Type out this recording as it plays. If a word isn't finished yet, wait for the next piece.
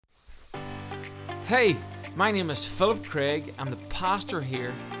Hey, my name is Philip Craig. I'm the pastor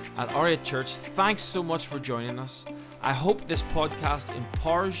here at Aria Church. Thanks so much for joining us. I hope this podcast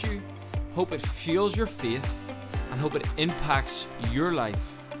empowers you, hope it fuels your faith, and hope it impacts your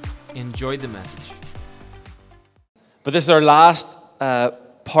life. Enjoy the message. But this is our last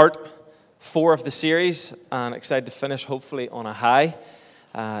part 4 of the series, and excited to finish hopefully on a high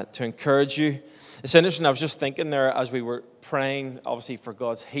to encourage you. It's interesting, I was just thinking there as we were praying, obviously for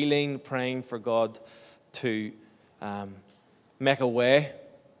God's healing, praying for God to make a way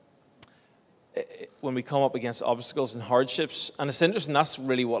when we come up against obstacles and hardships. And it's interesting, that's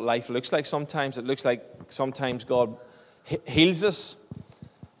really what life looks like sometimes. It looks like sometimes God heals us,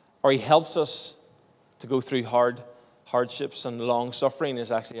 or He helps us to go through hardships, and long suffering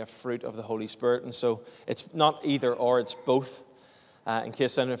is actually a fruit of the Holy Spirit. And so it's not either or, it's both. In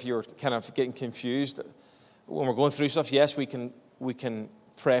case I don't know if you're kind of getting confused, when we're going through stuff, yes, we can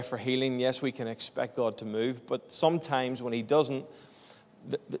pray for healing. Yes, we can expect God to move. But sometimes when He doesn't,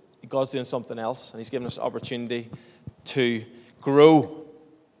 God's doing something else, and He's giving us opportunity to grow.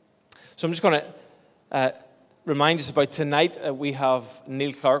 So I'm just going to remind us about tonight. We have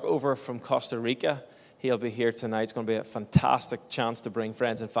Neil Clark over from Costa Rica. He'll be here tonight. It's going to be a fantastic chance to bring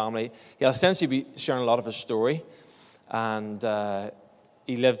friends and family. He'll essentially be sharing a lot of his story. And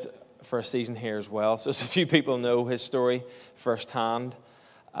he lived for a season here as well. So a few people know his story firsthand.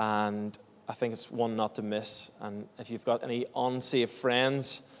 And I think it's one not to miss. And if you've got any unsafe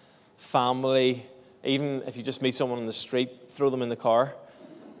friends, family, even if you just meet someone on the street, throw them in the car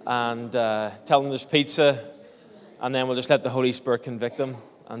and tell them there's pizza. And then we'll just let the Holy Spirit convict them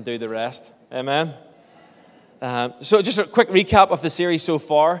and do the rest. Amen. So just a quick recap of the series so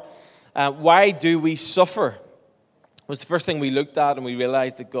far. Why do we suffer? Was the first thing we looked at, and we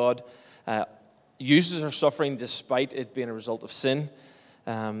realized that God uses our suffering despite it being a result of sin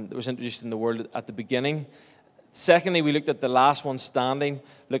that was introduced in the world at the beginning. Secondly, we looked at the last one standing,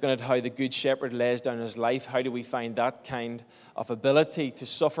 looking at how the Good Shepherd lays down his life. How do we find that kind of ability to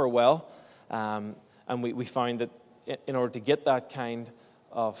suffer well? And we found that in order to get that kind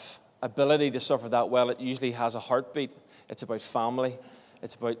of ability to suffer that well, it usually has a heartbeat. It's about family.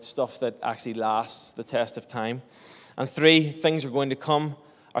 It's about stuff that actually lasts the test of time. And 3, things are going to come,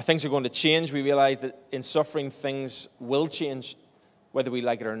 or things are going to change. We realize that in suffering, things will change, whether we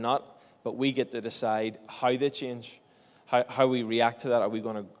like it or not, but we get to decide how they change, how we react to that. Are we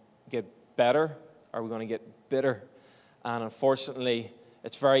going to get better? Are we going to get bitter? And unfortunately,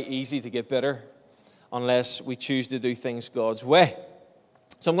 it's very easy to get bitter unless we choose to do things God's way.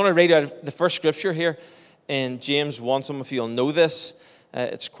 So I'm going to read out the first scripture here in James 1. Some of you will know this.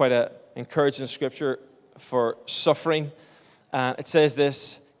 It's quite an encouraging scripture for suffering. It says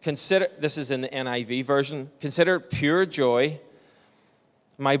this, this is in the NIV version, consider pure joy,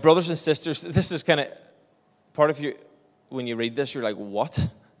 my brothers and sisters. This is kind of part of you, when you read this, you're like, what?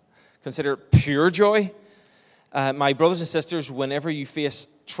 Consider pure joy, my brothers and sisters, whenever you face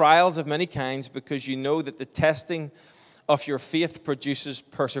trials of many kinds, because you know that the testing of your faith produces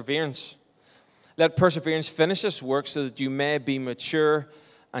perseverance. Let perseverance finish its work so that you may be mature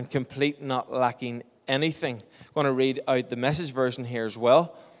and complete, not lacking anything. I'm going to read out the Message version here as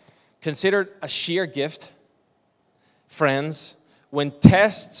well. Consider it a sheer gift, friends, when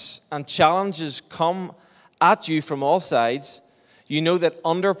tests and challenges come at you from all sides. You know that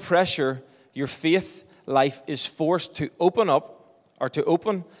under pressure, your faith life is forced to open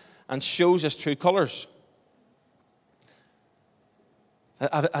and shows its true colors.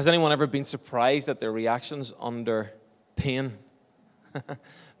 Has anyone ever been surprised at their reactions under pain?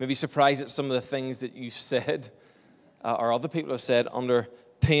 Maybe surprised at some of the things that you've said or other people have said under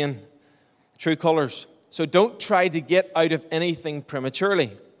pain. True colors. So don't try to get out of anything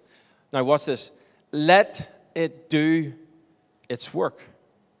prematurely. Now watch this. Let it do its work.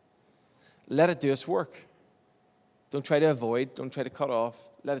 Let it do its work. Don't try to avoid. Don't try to cut off.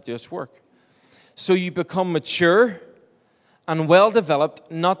 Let it do its work. So you become mature and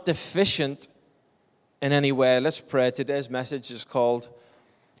well-developed, not deficient in any way. Let's pray. Today's message is called,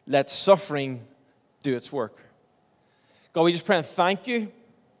 Let Suffering Do Its Work. God, we just pray and thank you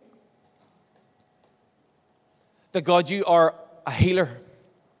that, God, you are a healer.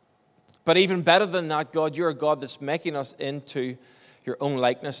 But even better than that, God, you're a God that's making us into your own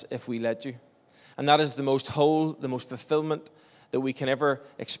likeness if we let you. And that is the most whole, the most fulfillment that we can ever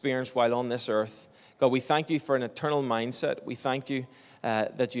experience while on this earth. God, we thank you for an eternal mindset. We thank you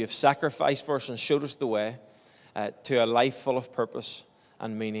that you have sacrificed for us and showed us the way to a life full of purpose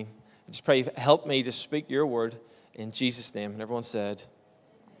and meaning. I just pray, help me to speak your word in Jesus' name. And everyone said,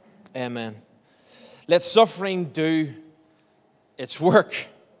 amen. Let suffering do its work.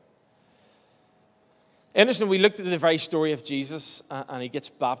 Interesting, we looked at the very story of Jesus, and he gets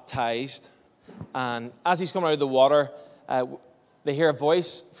baptized. And as he's coming out of the water, they hear a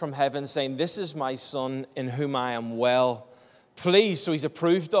voice from heaven saying, "This is my son in whom I am well pleased." So he's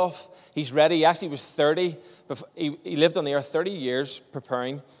approved of. He's ready. He actually was 30. He lived on the earth 30 years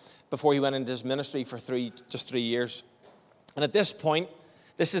preparing before he went into his ministry for just 3 years. And at this point,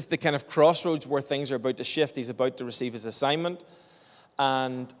 this is the kind of crossroads where things are about to shift. He's about to receive his assignment.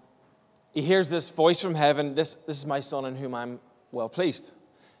 And he hears this voice from heaven, this is my son in whom I'm well pleased.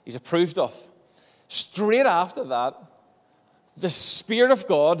 He's approved of. Straight after that, the Spirit of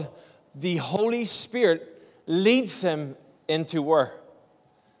God, the Holy Spirit, leads him into where?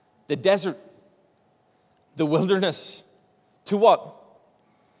 The desert, the wilderness. To what?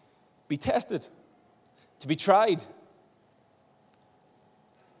 Be tested, to be tried.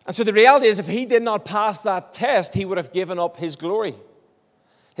 And so the reality is, if he did not pass that test, he would have given up his glory,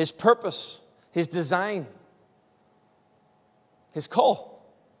 his purpose, his design, his call.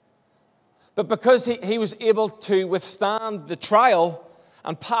 But because he was able to withstand the trial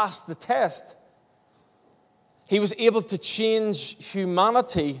and pass the test, he was able to change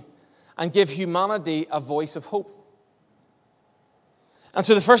humanity and give humanity a voice of hope. And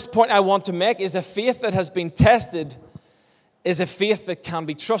so the first point I want to make is a faith that has been tested is a faith that can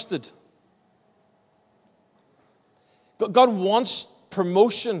be trusted. God wants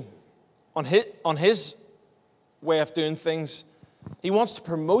promotion on his way of doing things. He wants to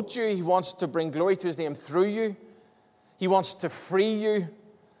promote you. He wants to bring glory to his name through you. He wants to free you.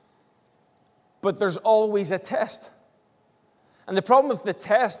 But there's always a test. And the problem with the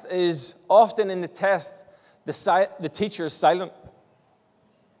test is often in the test, the teacher is silent.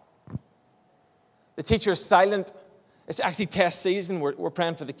 The teacher is silent. It's actually test season. We're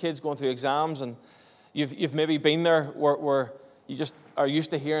praying for the kids going through exams, and you've maybe been there where you just are used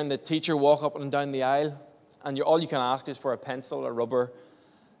to hearing the teacher walk up and down the aisle, and all you can ask is for a pencil or rubber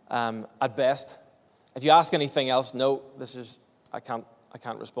at best. If you ask anything else, no, I can't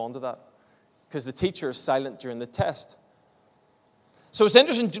respond to that, because the teacher is silent during the test. So it's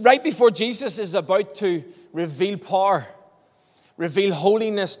interesting, right before Jesus is about to reveal power, reveal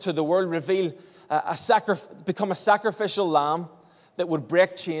holiness to the world, reveal become a sacrificial lamb that would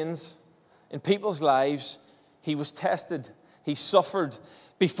break chains in people's lives, he was tested. He suffered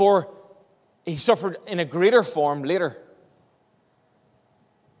before he suffered in a greater form later.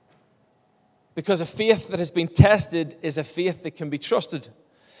 Because a faith that has been tested is a faith that can be trusted.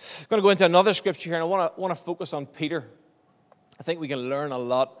 I'm going to go into another scripture here, and I want to focus on Peter. I think we can learn a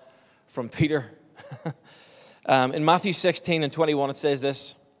lot from Peter. In Matthew 16 and 21, it says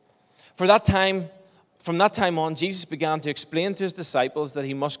this: From that time on, Jesus began to explain to his disciples that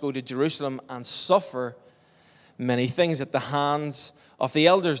he must go to Jerusalem and suffer many things at the hands of the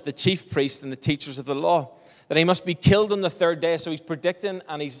elders, the chief priests, and the teachers of the law, that he must be killed on the third day. So he's predicting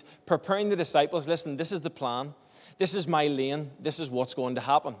and he's preparing the disciples. Listen, this is the plan. This is my lane. This is what's going to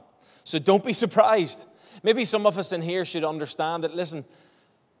happen. So don't be surprised. Maybe some of us in here should understand that, listen,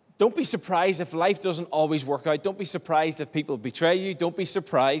 don't be surprised if life doesn't always work out. Don't be surprised if people betray you. Don't be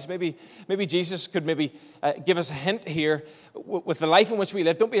surprised. Maybe Jesus could give us a hint here with the life in which we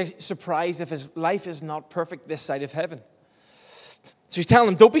live. Don't be surprised if his life is not perfect this side of heaven. So he's telling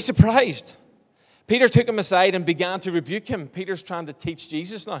them, don't be surprised. Peter took him aside and began to rebuke him. Peter's trying to teach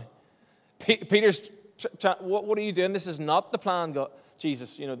Jesus now. Peter's, what are you doing? This is not the plan, God,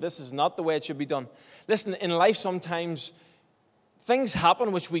 Jesus. This is not the way it should be done. Listen, in life sometimes things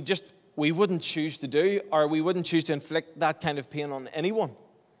happen which we wouldn't choose to do, or we wouldn't choose to inflict that kind of pain on anyone.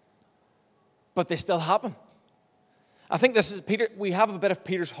 But they still happen. I think this is Peter. We have a bit of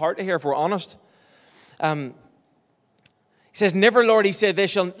Peter's heart here, if we're honest. He says, "Never, Lord," he said,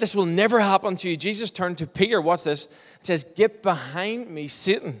 "this will never happen to you." Jesus turned to Peter. What's this? It says, "Get behind me,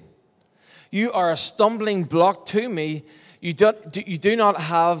 Satan. You are a stumbling block to me. You do not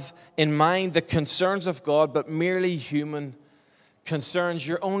have in mind the concerns of God, but merely human concerns."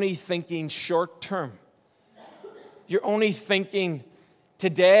 You're only thinking short term. You're only thinking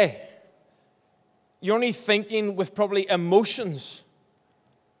today. You're only thinking with probably emotions.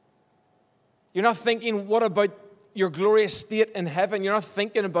 You're not thinking, what about your glorious state in heaven? You're not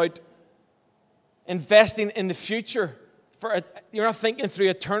thinking about investing in the future. You're not thinking through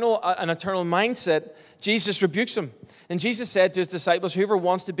an eternal mindset. Jesus rebukes him. And Jesus said to his disciples, "Whoever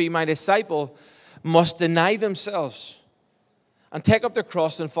wants to be my disciple must deny themselves and take up their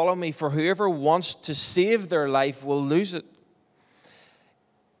cross and follow me. For whoever wants to save their life will lose it.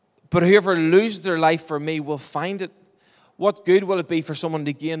 But whoever loses their life for me will find it. What good will it be for someone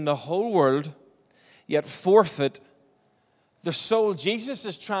to gain the whole world, yet forfeit their soul?" Jesus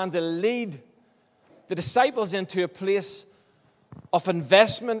is trying to lead the disciples into a place of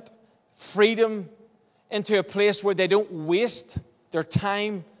investment, freedom, into a place where they don't waste their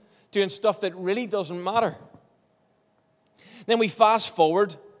time doing stuff that really doesn't matter. Then we fast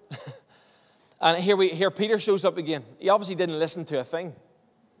forward, and here Peter shows up again. He obviously didn't listen to a thing.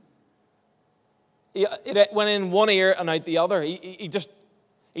 It went in one ear and out the other. He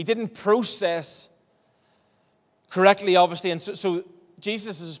didn't process correctly, obviously. And so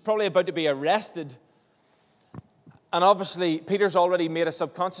Jesus is probably about to be arrested. And obviously, Peter's already made a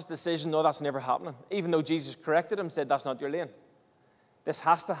subconscious decision, no, that's never happening. Even though Jesus corrected him, said, that's not your lane. This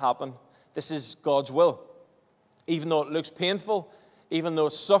has to happen. This is God's will. Even though it looks painful, even though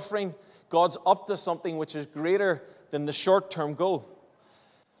it's suffering, God's up to something which is greater than the short-term goal.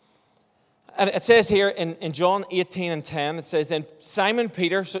 And it says here in John 18:10, it says, then Simon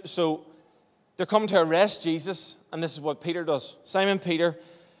Peter, so they're coming to arrest Jesus, and this is what Peter does. Simon Peter,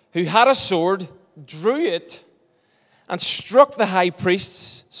 who had a sword, drew it and struck the high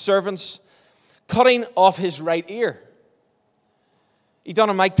priest's servants, cutting off his right ear. He done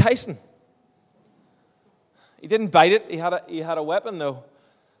a Mike Tyson. He didn't bite it. He had a weapon, though.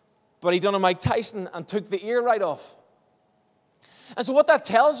 But he done a Mike Tyson and took the ear right off. And so what that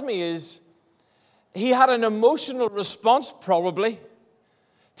tells me is he had an emotional response, probably,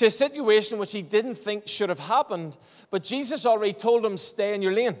 to a situation which he didn't think should have happened. But Jesus already told him, stay in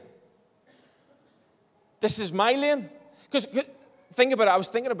your lane. This is my lane. Because think about it. I was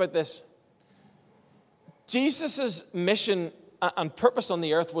thinking about this. Jesus' mission and purpose on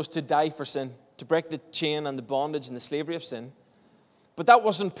the earth was to die for sin, to break the chain and the bondage and the slavery of sin. But that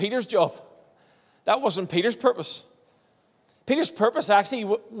wasn't Peter's job. That wasn't Peter's purpose. Peter's purpose actually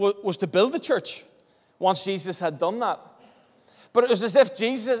was to build the church once Jesus had done that. But it was as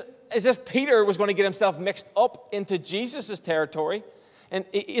if Peter was going to get himself mixed up into Jesus' territory. And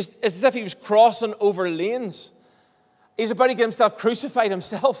it's as if he was crossing over lanes. He's about to get himself crucified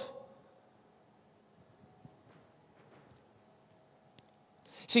himself.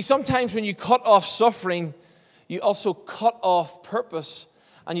 See, sometimes when you cut off suffering, you also cut off purpose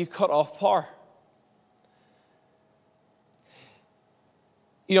and you cut off power.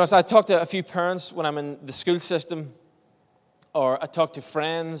 You know, as I talk to a few parents when I'm in the school system, or I talk to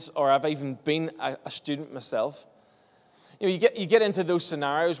friends, or I've even been a student myself, you know, you get into those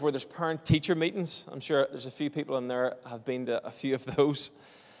scenarios where there's parent-teacher meetings. I'm sure there's a few people in there have been to a few of those.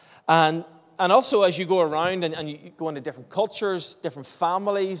 And also as you go around and you go into different cultures, different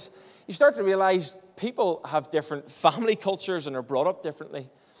families, you start to realize people have different family cultures and are brought up differently.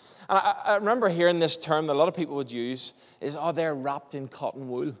 And I remember hearing this term that a lot of people would use is, oh, they're wrapped in cotton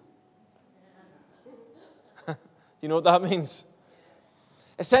wool. Do you know what that means?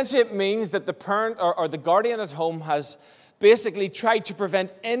 Essentially, it means that the parent or the guardian at home has basically tried to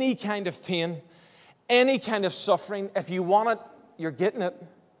prevent any kind of pain, any kind of suffering. If you want it, you're getting it.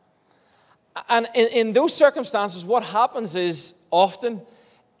 And in those circumstances, what happens is often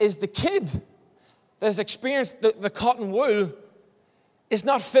is the kid that has experienced the cotton wool is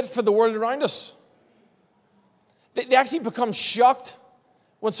not fit for the world around us. They actually become shocked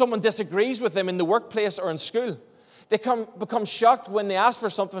when someone disagrees with them in the workplace or in school. They become shocked when they ask for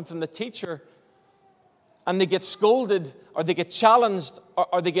something from the teacher and they get scolded or they get challenged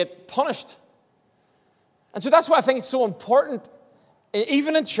or they get punished. And so that's why I think it's so important,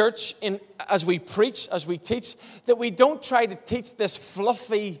 even in church, as we preach, as we teach, that we don't try to teach this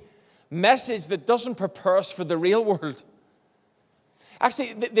fluffy message that doesn't prepare us for the real world.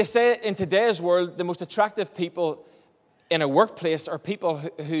 Actually, they say in today's world, the most attractive people in a workplace are people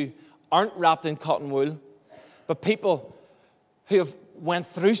who aren't wrapped in cotton wool, but people who have went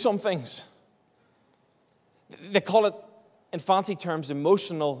through some things. They call it, in fancy terms,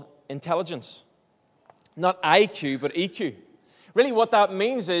 emotional intelligence. Not IQ, but EQ. Really what that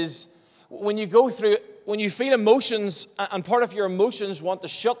means is when you feel emotions, and part of your emotions want to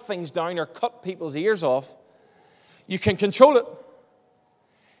shut things down or cut people's ears off, you can control it.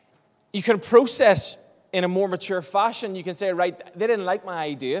 You can process in a more mature fashion. You can say, right, they didn't like my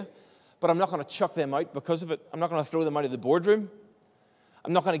idea, but I'm not going to chuck them out because of it. I'm not going to throw them out of the boardroom.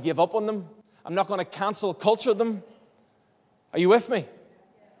 I'm not going to give up on them. I'm not going to cancel culture them. Are you with me?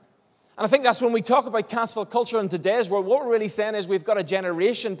 And I think that's when we talk about cancel culture in today's world, what we're really saying is we've got a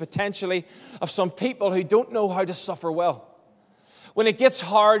generation potentially of some people who don't know how to suffer well. When it gets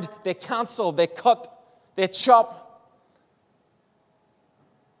hard, they cancel, they cut, they chop.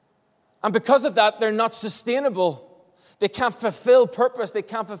 And because of that, they're not sustainable. They can't fulfill purpose. They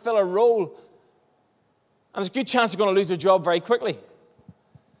can't fulfill a role. And there's a good chance they're going to lose their job very quickly.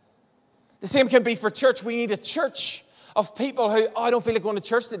 The same can be for church. We need a church Of people who, I don't feel like going to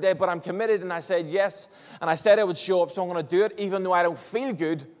church today, but I'm committed, and I said yes, and I said I would show up, so I'm going to do it even though I don't feel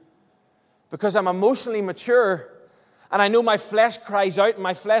good, because I'm emotionally mature, and I know my flesh cries out, and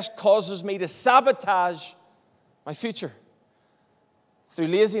my flesh causes me to sabotage my future through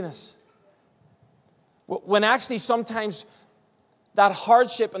laziness. When actually sometimes that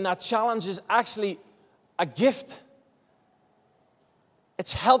hardship and that challenge is actually a gift.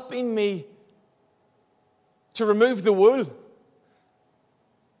 It's helping me to remove the wool.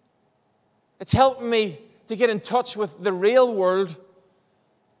 It's helping me to get in touch with the real world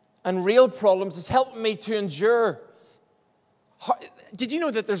and real problems. It's helping me to endure. Did you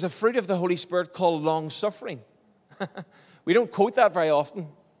know that there's a fruit of the Holy Spirit called long-suffering? We don't quote that very often,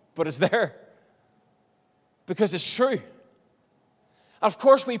 but it's there. Because it's true. Of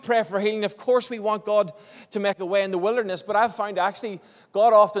course we pray for healing. Of course we want God to make a way in the wilderness. But I've found actually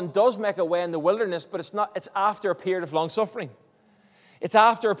God often does make a way in the wilderness, but it's after a period of long suffering. It's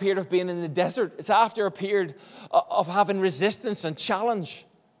after a period of being in the desert. It's after a period of having resistance and challenge.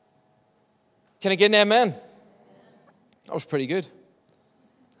 Can I get an amen? That was pretty good.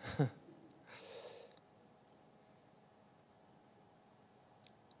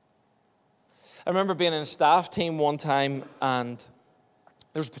 I remember being in a staff team one time, and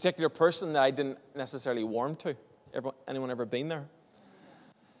there was a particular person that I didn't necessarily warm to. Anyone ever been there?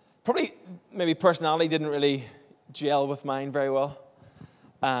 Probably, maybe personality didn't really gel with mine very well.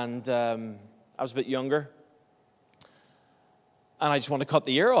 And I was a bit younger. And I just wanted to cut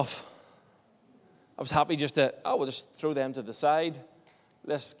the ear off. I was happy just to, we'll just throw them to the side.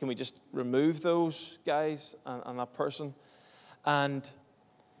 Can we just remove those guys and that person? And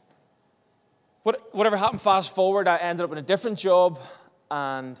whatever happened, fast forward, I ended up in a different job,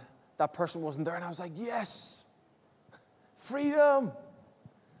 and that person wasn't there, and I was like, yes, freedom.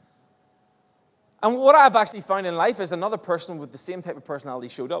 And what I've actually found in life is another person with the same type of personality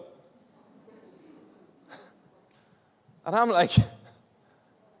showed up. And I'm like,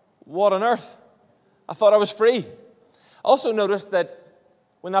 what on earth? I thought I was free. Also noticed that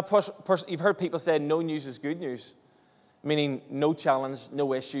when that person, you've heard people say no news is good news, meaning no challenge,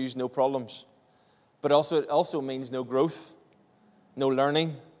 no issues, no problems. But it also means no growth, no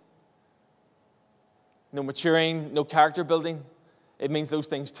learning, no maturing, no character building. It means those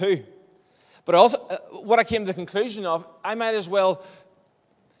things too. But also, what I came to the conclusion of, I might as well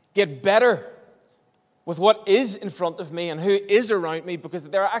get better with what is in front of me and who is around me, because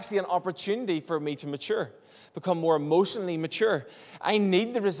they're actually an opportunity for me to mature, become more emotionally mature. I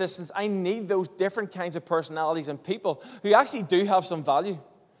need the resistance. I need those different kinds of personalities and people who actually do have some value,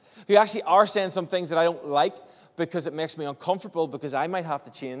 who actually are saying some things that I don't like because it makes me uncomfortable, because I might have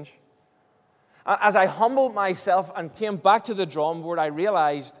to change. As I humbled myself and came back to the drawing board, I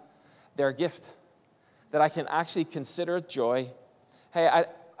realized they're a gift, that I can actually consider it joy. Hey,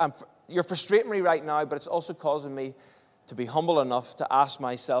 you're frustrating me right now, but it's also causing me to be humble enough to ask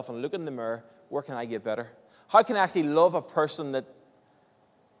myself and look in the mirror, where can I get better? How can I actually love a person that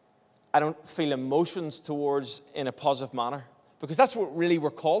I don't feel emotions towards in a positive manner? Because that's what really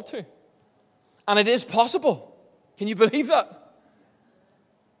we're called to. And it is possible. Can you believe that?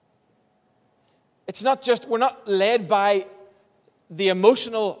 It's not just, we're not led by the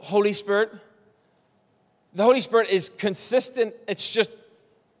emotional Holy Spirit. The Holy Spirit is consistent. It's just,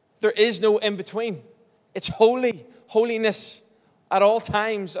 there is no in between. It's holy, holiness at all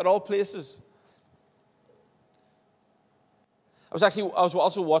times, at all places. I was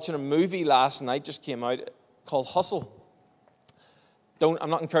also watching a movie last night, just came out, called Hustle. I'm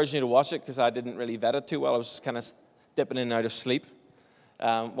not encouraging you to watch it because I didn't really vet it too well. I was kind of dipping in and out of sleep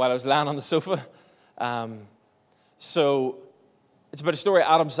while I was lying on the sofa. So it's about a story of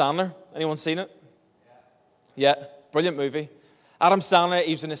Adam Sandler. Anyone seen it? Yeah, brilliant movie. Adam Sandler,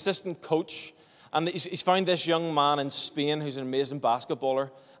 he was an assistant coach, and he's found this young man in Spain who's an amazing basketballer,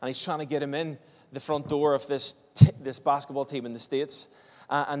 and he's trying to get him in the front door of this basketball team in the States,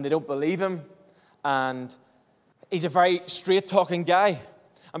 and they don't believe him, and he's a very straight-talking guy.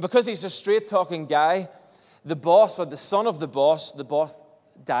 And because he's a straight-talking guy, the boss, or the son of the boss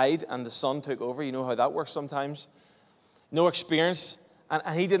died, and the son took over. You know how that works sometimes. No experience, and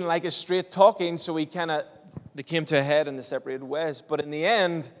he didn't like his straight-talking, so they came to a head and they separated ways. But in the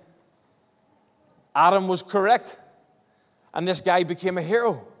end, Adam was correct, and this guy became a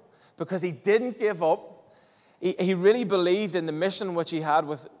hero because he didn't give up. He really believed in the mission which he had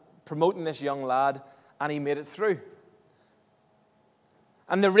with promoting this young lad, and he made it through.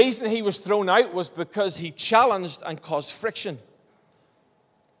 And the reason he was thrown out was because he challenged and caused friction.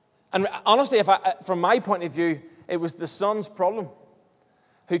 And honestly, from my point of view, it was the son's problem,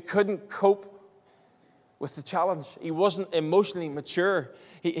 who couldn't cope with the challenge. He wasn't emotionally mature.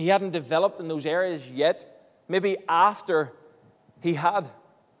 He hadn't developed in those areas yet, maybe after he had.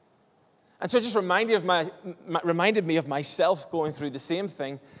 And so it just reminded me of myself going through the same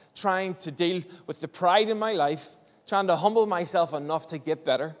thing, trying to deal with the pride in my life, trying to humble myself enough to get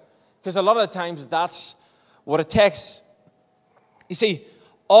better. Because a lot of the times that's what it takes. You see,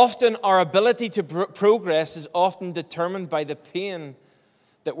 often our ability to progress is often determined by the pain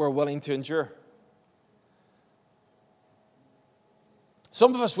that we're willing to endure.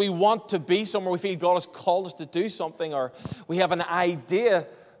 Some of us, we want to be somewhere, we feel God has called us to do something, or we have an idea,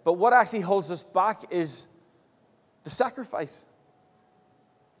 but what actually holds us back is the sacrifice,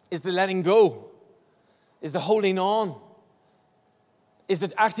 is the letting go, is the holding on, is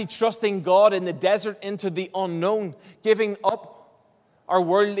the actually trusting God in the desert into the unknown, giving up our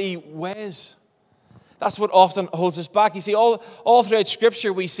worldly ways. That's what often holds us back. You see, all throughout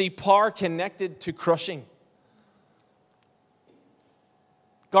Scripture, we see power connected to crushing.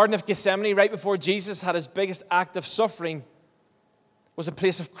 Garden of Gethsemane, right before Jesus had his biggest act of suffering, was a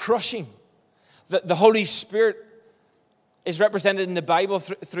place of crushing. The Holy Spirit is represented in the Bible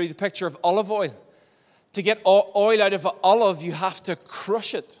through the picture of olive oil. To get oil out of an olive, you have to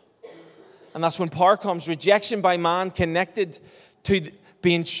crush it. And that's when power comes. Rejection by man connected to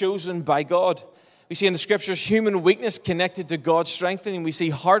being chosen by God. We see in the Scriptures human weakness connected to God's strengthening. We see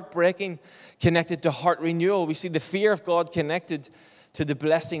heartbreaking connected to heart renewal. We see the fear of God connected to the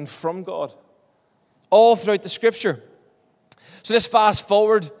blessing from God. All throughout the Scripture. So let's fast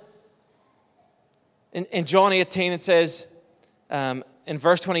forward. In John 18 it says, in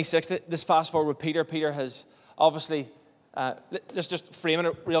verse 26, this fast forward with Peter. Peter has obviously, let's just frame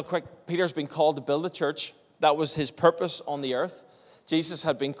it real quick. Peter's been called to build a church. That was his purpose on the earth. Jesus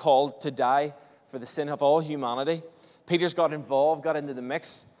had been called to die for the sin of all humanity. Peter's got involved, got into the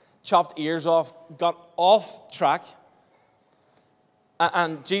mix, chopped ears off, got off track.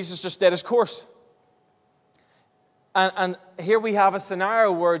 And Jesus just stayed his course. And here we have a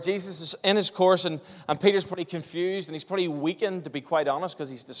scenario where Jesus is in his course and Peter's pretty confused and he's pretty weakened, to be quite honest, because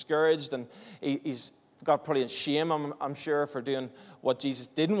he's discouraged and he's got probably a shame, I'm sure, for doing what Jesus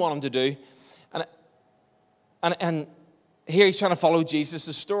didn't want him to do. And here he's trying to follow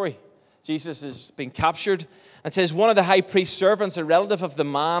Jesus' story. Jesus has been captured. And it says one of the high priest's servants, a relative of the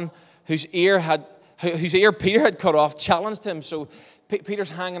man whose ear Peter had cut off, challenged him. So Peter's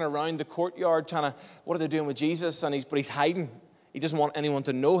hanging around the courtyard trying to, what are they doing with Jesus? But he's hiding. He doesn't want anyone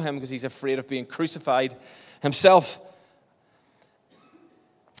to know him because he's afraid of being crucified himself.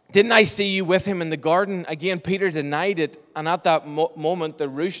 Didn't I see you with him in the garden? Again, Peter denied it. And at that moment, the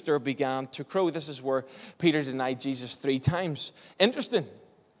rooster began to crow. This is where Peter denied Jesus 3 times. Interesting.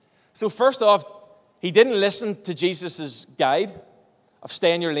 So first off, he didn't listen to Jesus' guide of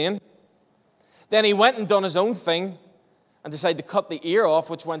stay in your lane. Then he went and done his own thing and decided to cut the ear off,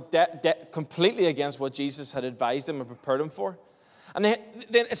 which went completely against what Jesus had advised him and prepared him for. And then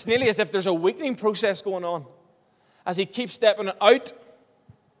it's nearly as if there's a weakening process going on. As he keeps stepping out,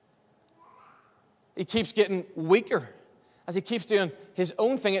 he keeps getting weaker. As he keeps doing his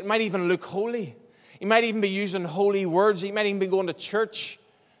own thing, it might even look holy. He might even be using holy words. He might even be going to church.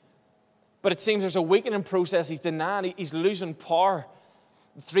 But it seems there's a weakening process. He's denying. He's losing power.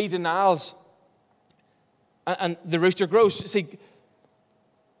 3 denials. And the rooster grows. See,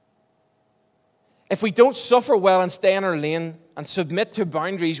 if we don't suffer well and stay in our lane and submit to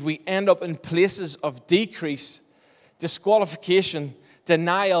boundaries, we end up in places of decrease, disqualification,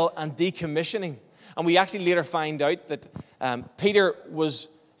 denial, and decommissioning. And we actually later find out that Peter was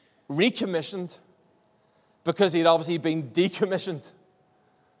recommissioned because he had obviously been decommissioned.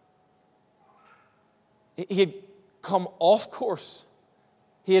 He had come off course.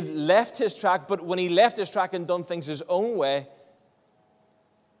 He had left his track, but when he left his track and done things his own way,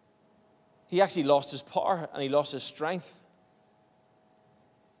 he actually lost his power and he lost his strength.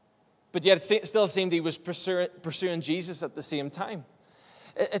 But yet it still seemed he was pursuing Jesus at the same time.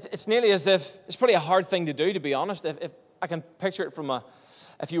 It's nearly as if, it's probably a hard thing to do, to be honest. If I can picture it from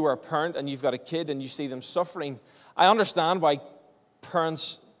if you were a parent and you've got a kid and you see them suffering, I understand why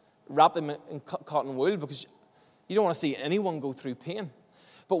parents wrap them in cotton wool, because you don't want to see anyone go through pain.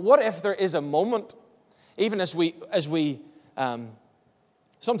 But what if there is a moment, even as we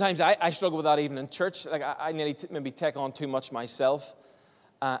sometimes I struggle with that even in church. Like I nearly maybe take on too much myself,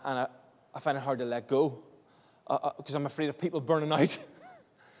 and I find it hard to let go because I'm afraid of people burning out.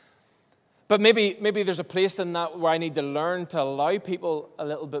 But maybe there's a place in that where I need to learn to allow people a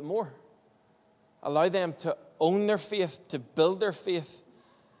little bit more. Allow them to own their faith, to build their faith,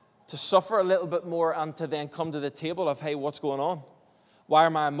 to suffer a little bit more, and to then come to the table of, hey, what's going on? Why are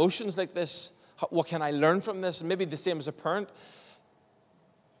my emotions like this? What can I learn from this? And maybe the same as a parent.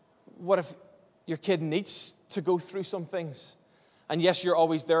 What if your kid needs to go through some things? And yes, you're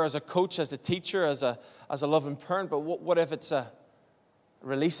always there as a coach, as a teacher, as a loving parent, but what if it's a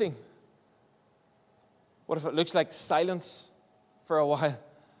releasing? What if it looks like silence for a while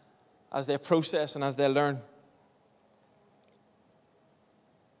as they process and as they learn?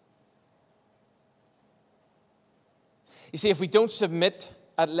 You see, if we don't submit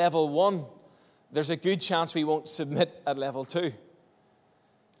at level 1, there's a good chance we won't submit at level 2.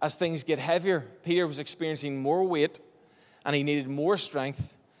 As things get heavier, Peter was experiencing more weight and he needed more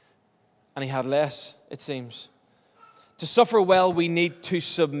strength and he had less, it seems. To suffer well, we need to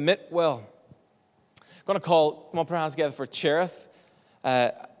submit well. I'm going to call, come on, put our hands together for Cherith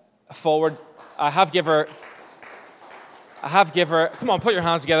forward. I have give her, come on, put your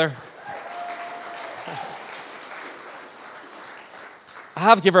hands together. I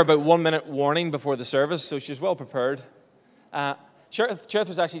have give her about 1 minute warning before the service, so she's well prepared. Cherith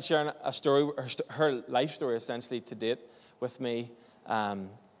was actually sharing a story, her life story essentially to date with me. And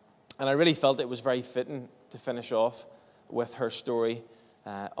I really felt it was very fitting to finish off with her story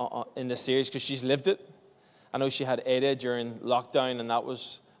in this series because she's lived it. I know she had Ada during lockdown, and that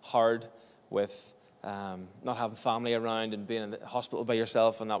was hard with not having family around and being in the hospital by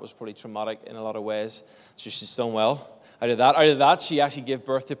yourself, and that was pretty traumatic in a lot of ways. So she's done well out of that. Out of that, she actually gave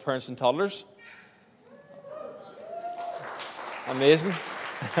birth to parents and toddlers. Amazing.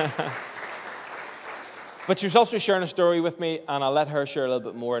 But she was also sharing a story with me, and I'll let her share a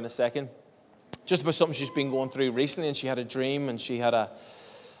little bit more in a second, just about something she's been going through recently, and she had a dream, and she had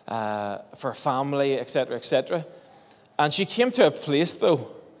for a family, etc., etc. And she came to a place,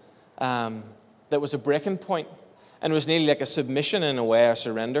 though, that was a breaking point, and it was nearly like a submission in a way, a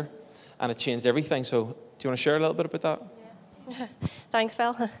surrender, and it changed everything. So do you want to share a little bit about that? Yeah. Thanks,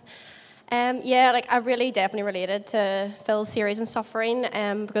 Phil. I really definitely related to Phil's series on suffering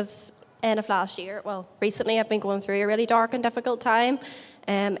because end of last year, recently I've been going through a really dark and difficult time.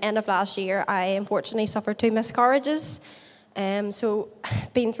 End of last year, I unfortunately suffered 2 miscarriages. So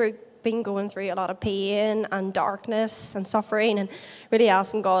been going through a lot of pain and darkness and suffering, and really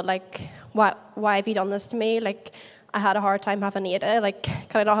asking God, why have you done this to me? I had a hard time having Ada.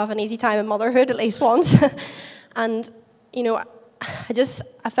 Can I not have an easy time in motherhood at least once? And,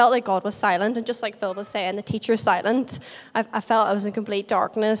 I felt like God was silent, and just like Phil was saying, the teacher's silent. I felt I was in complete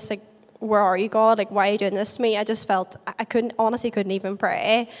darkness. Where are you, God? Why are you doing this to me? I just felt I couldn't even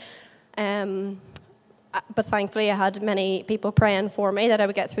pray. But thankfully, I had many people praying for me that I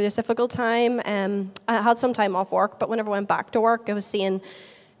would get through this difficult time. I had some time off work, but whenever I went back to work, I was seeing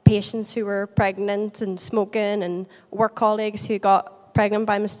patients who were pregnant and smoking, and work colleagues who got pregnant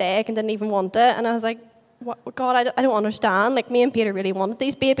by mistake and didn't even want it. And I was like, what, God, I don't understand. Me and Peter really wanted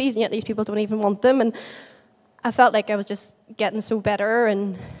these babies, and yet these people don't even want them. And I felt like I was just getting so bitter,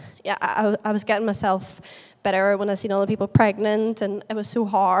 and I was getting myself bitter when I seen other people pregnant, and it was so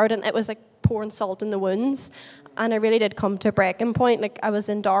hard, and it was like pouring salt in the wounds. And I really did come to a breaking point. I was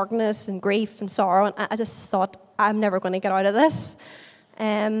in darkness and grief and sorrow, and I just thought, I'm never going to get out of this.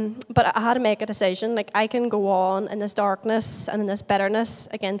 But I had to make a decision. I can go on in this darkness and in this bitterness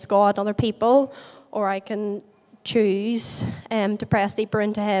against God and other people, or I can choose to press deeper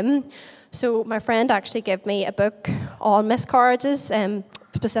into Him. So my friend actually gave me a book on miscarriages,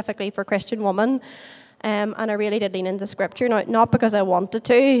 specifically for Christian women. And I really did lean into Scripture. Now, not because I wanted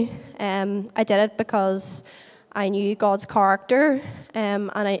to. I did it because I knew God's character.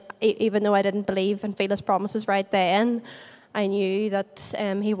 And even though I didn't believe and feel His promises right then, I knew that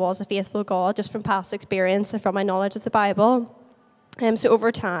He was a faithful God, just from past experience and from my knowledge of the Bible. So over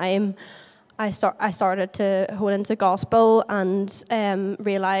time, I started to hone into the gospel and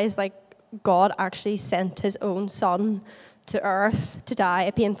realize God actually sent His own Son to earth to die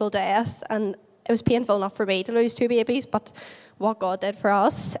a painful death. And it was painful enough for me to lose 2 babies, but what God did for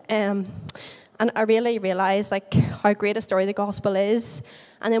us. And I really realized how great a story the gospel is.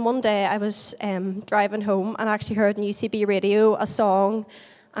 And then one day I was driving home and I actually heard on UCB radio a song,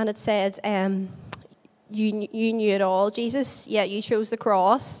 and it said, you knew it all, Jesus, yet you chose the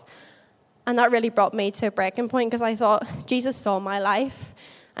cross. And that really brought me to a breaking point, because I thought, Jesus saw my life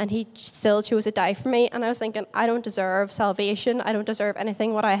and He still chose to die for me. And I was thinking, I don't deserve salvation. I don't deserve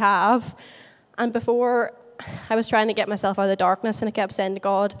anything what I have. And before, I was trying to get myself out of the darkness, and I kept saying to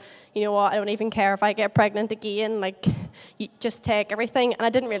God, you know what, I don't even care if I get pregnant again. You just take everything. And I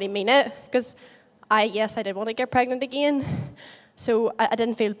didn't really mean it, because I did want to get pregnant again. So I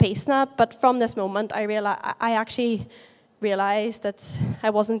didn't feel peace in that. But from this moment, I actually realized that I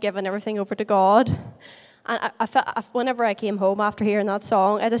wasn't giving everything over to God. And I felt, whenever I came home after hearing that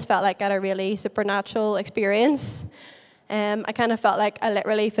song, I just felt like I had a really supernatural experience. I kind of felt like I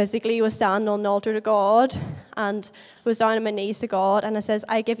literally physically was standing on the altar to God and was down on my knees to God. And I says,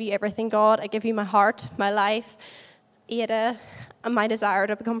 I give you everything, God. I give you my heart, my life, Ada, and my desire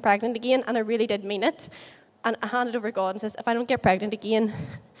to become pregnant again. And I really did mean it. And I handed over to God and says, if I don't get pregnant again,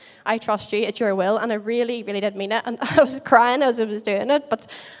 I trust you, it's your will. And I really, really did mean it. And I was crying as I was doing it, but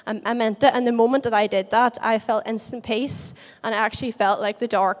I meant it. And the moment that I did that, I felt instant peace. And I actually felt like the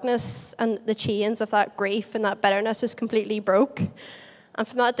darkness and the chains of that grief and that bitterness just completely broke. And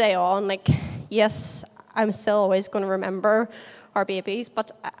from that day on, like, yes, I'm still always going to remember our babies, but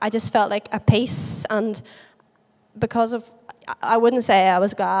I just felt like a peace. And because of, I wouldn't say I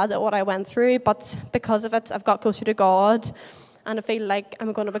was glad at what I went through, but because of it, I've got closer to God, and I feel like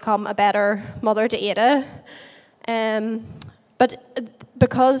I'm going to become a better mother to Ada. But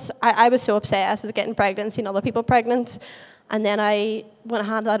because I was so obsessed with getting pregnant, seeing other people pregnant, and then I went and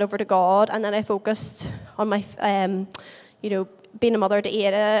handed that over to God, and then I focused on my, being a mother to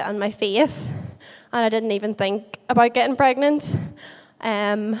Ada and my faith, and I didn't even think about getting pregnant.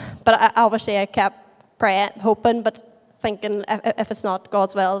 But obviously I kept praying, hoping, but thinking if it's not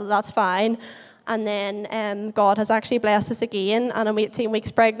God's will, that's fine. And then God has actually blessed us again, and I'm 18 weeks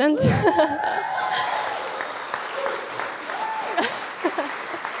pregnant.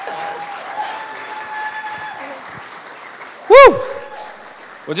 Woo!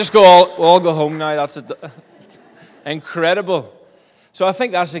 We'll all go home now. That's it. Incredible. So I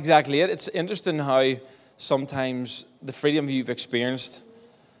think that's exactly it. It's interesting how sometimes the freedom you've experienced,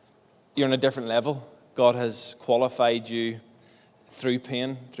 you're on a different level. God has qualified you through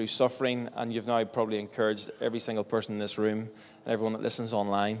pain, through suffering, and you've now probably encouraged every single person in this room and everyone that listens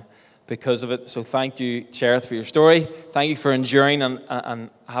online because of it. So thank you, Cherith, for your story. Thank you for enduring and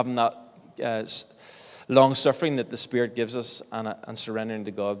having that long suffering that the Spirit gives us and surrendering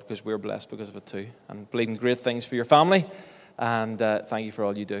to God, because we're blessed because of it too. And believing great things for your family. And thank you for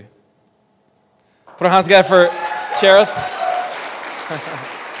all you do. Put our hands together for Cherith.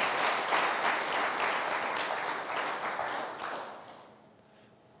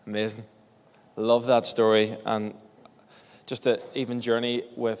 Amazing. Love that story, and just to even journey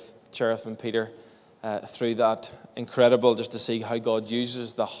with Cherith and Peter through that. Incredible just to see how God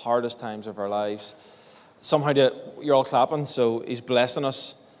uses the hardest times of our lives. Somehow you're all clapping, so He's blessing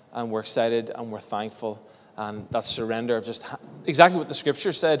us, and we're excited and we're thankful. And that surrender of just exactly what the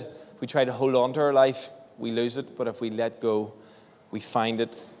Scripture said. If we try to hold on to our life, we lose it, but if we let go, we find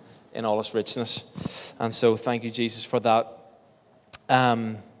it in all its richness. And so thank you, Jesus, for that.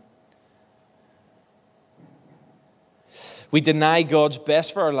 We deny God's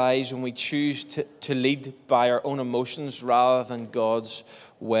best for our lives when we choose to lead by our own emotions rather than God's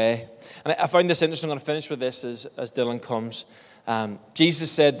way. And I found this interesting. I'm going to finish with this as Dylan comes.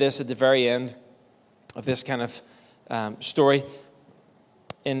 Jesus said this at the very end of this kind of story.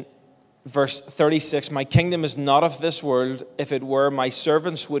 In verse 36, my kingdom is not of this world. If it were, my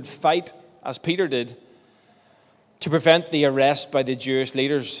servants would fight, as Peter did, to prevent the arrest by the Jewish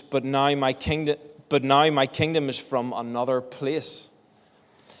leaders. But now my kingdom is from another place.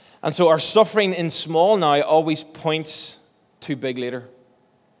 And so our suffering in small now always points to big later.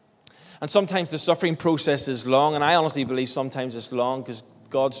 And sometimes the suffering process is long, and I honestly believe sometimes it's long because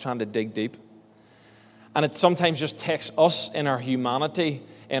God's trying to dig deep. And it sometimes just takes us in our humanity,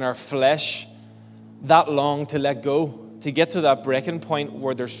 in our flesh, that long to let go, to get to that breaking point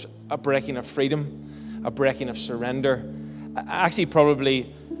where there's a breaking of freedom, a breaking of surrender. Actually,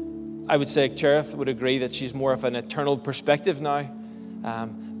 probably, I would say Cherith would agree that she's more of an eternal perspective now.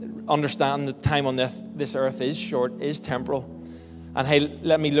 Understand that time on this earth is short, is temporal. And hey,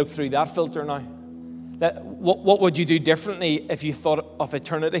 let me look through that filter now. What would you do differently if you thought of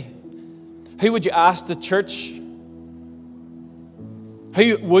eternity? Who would you ask the church?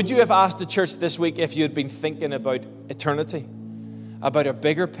 Who would you have asked the church this week if you had been thinking about eternity, about a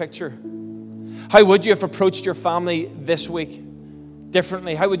bigger picture? How would you have approached your family this week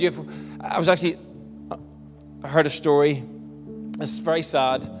differently? How would you have... I heard a story, it's very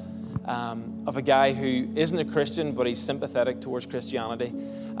sad, of a guy who isn't a Christian, but he's sympathetic towards Christianity,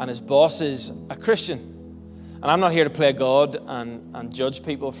 and his boss is a Christian. And I'm not here to play God and judge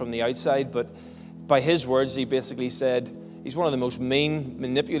people from the outside, but by his words, he basically said, he's one of the most mean,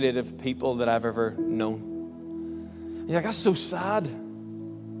 manipulative people that I've ever known. You're like, that's so sad.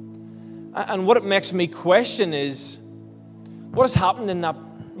 And what it makes me question is, what has happened in that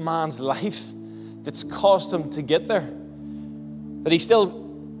man's life that's caused him to get there? That he still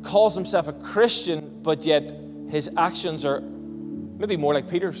calls himself a Christian, but yet his actions are maybe more like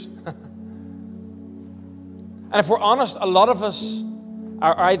Peter's. And if we're honest, a lot of us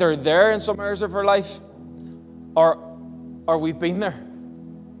are either there in some areas of our life or we've been there.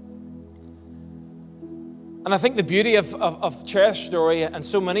 And I think the beauty of Cherith's story and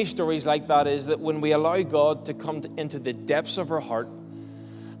so many stories like that is that when we allow God to come into the depths of our heart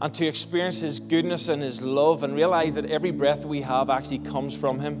and to experience His goodness and His love and realize that every breath we have actually comes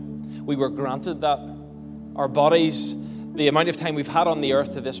from Him, we were granted that. Our bodies, the amount of time we've had on the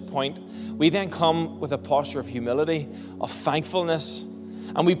earth to this point, we then come with a posture of humility, of thankfulness,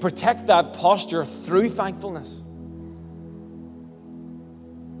 and we protect that posture through thankfulness.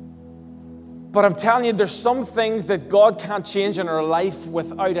 But I'm telling you, there's some things that God can't change in our life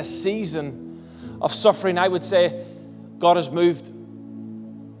without a season of suffering. I would say God has moved,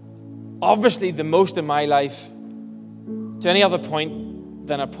 obviously, the most in my life to any other point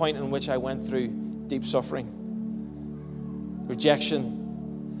than a point in which I went through deep suffering.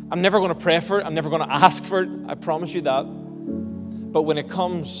 Rejection. I'm never going to pray for it. I'm never going to ask for it. I promise you that. But when it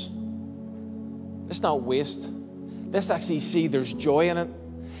comes, let's not waste. Let's actually see there's joy in it.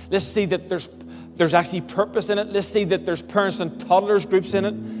 Let's see that there's actually purpose in it. Let's see that there's parents and toddlers groups in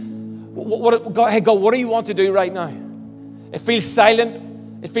it. Hey, God, what do you want to do right now? It feels silent.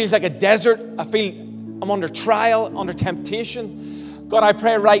 It feels like a desert. I feel I'm under trial, under temptation. God, I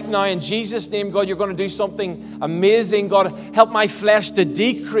pray right now in Jesus' name, God, you're going to do something amazing. God, help my flesh to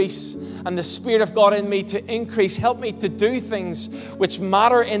decrease and the Spirit of God in me to increase. Help me to do things which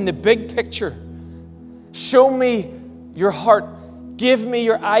matter in the big picture. Show me your heart. Give me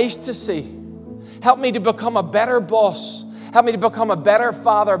your eyes to see. Help me to become a better boss. Help me to become a better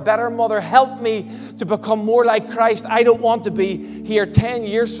father, better mother. Help me to become more like Christ. I don't want to be here 10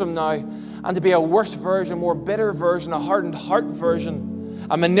 years from now and to be a worse version, more bitter version, a hardened heart version,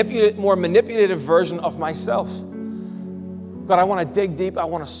 a more manipulative version of myself. God, I want to dig deep. I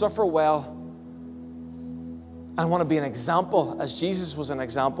want to suffer well. I want to be an example, as Jesus was an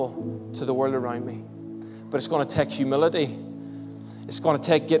example to the world around me. But it's going to take humility. It's going to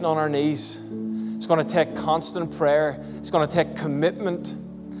take getting on our knees. It's going to take constant prayer. It's going to take commitment.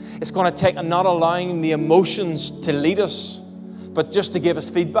 It's going to take not allowing the emotions to lead us, but just to give us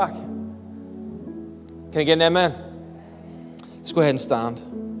feedback. Can I get an amen? Let's go ahead and stand.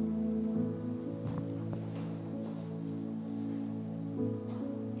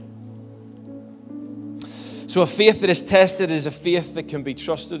 So a faith that is tested is a faith that can be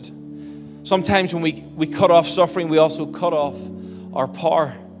trusted. Sometimes when we cut off suffering, we also cut off our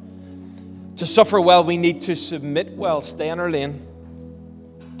power. To suffer well, we need to submit well, stay in our lane,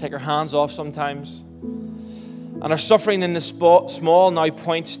 take our hands off sometimes. And our suffering in the small now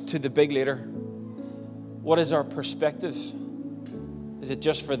points to the big later. What is our perspective? Is it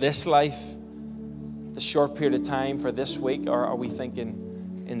just for this life, the short period of time, for this week, or are we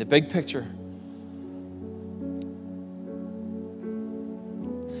thinking in the big picture?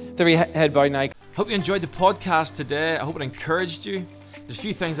 With every head bowed now. Hope you enjoyed the podcast today. I hope it encouraged you. There's a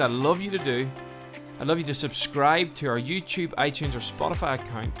few things I'd love you to do. I'd love you to subscribe to our YouTube, iTunes, or Spotify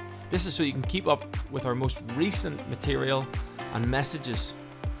account. This is so you can keep up with our most recent material and messages.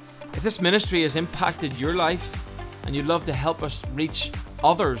 If this ministry has impacted your life and you'd love to help us reach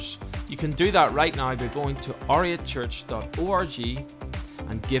others, you can do that right now by going to r8church.org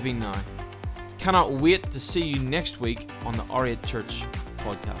and giving now. Cannot wait to see you next week on the R8 Church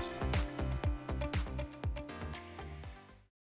podcast.